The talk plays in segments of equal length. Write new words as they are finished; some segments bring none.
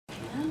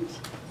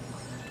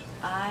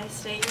I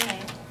state your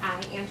name. I,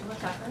 Angela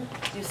Tucker,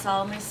 Do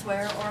solemnly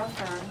swear or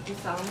affirm do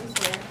solemnly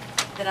swear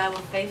that I will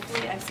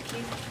faithfully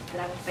execute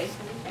that I will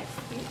faithfully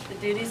execute the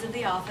duties of the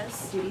the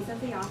office duties of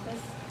the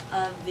office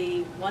of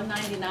the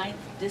 199th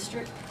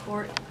District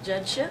Court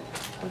Judgeship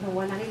of the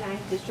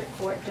 199th District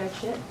Court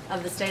Judgeship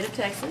of the State of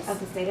Texas, of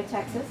the State of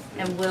Texas,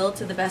 and will,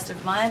 to the best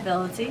of my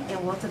ability,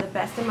 and will to the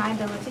best of my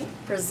ability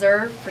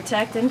preserve,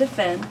 protect, and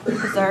defend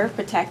preserve,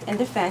 protect, and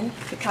defend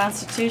the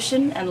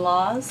Constitution and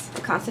laws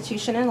the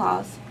Constitution and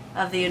laws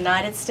of the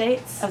United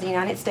States of the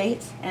United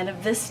States and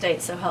of this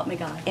state, so help me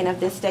God. and of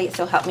this state,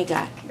 so help me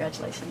God.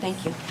 Congratulations.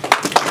 Thank you.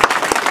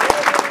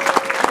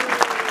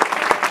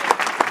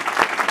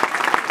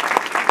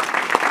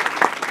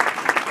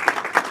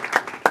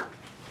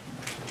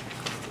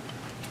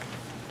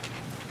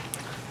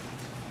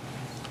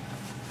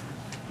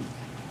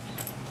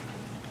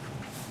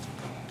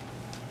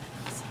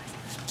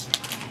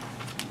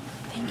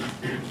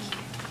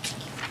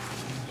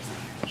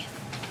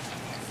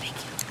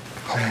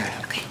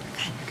 Okay,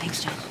 good.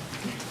 Thanks, John.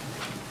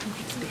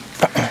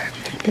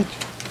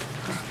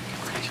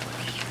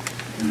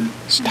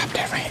 Stop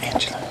that right,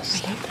 Angela.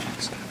 Stop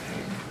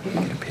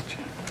that.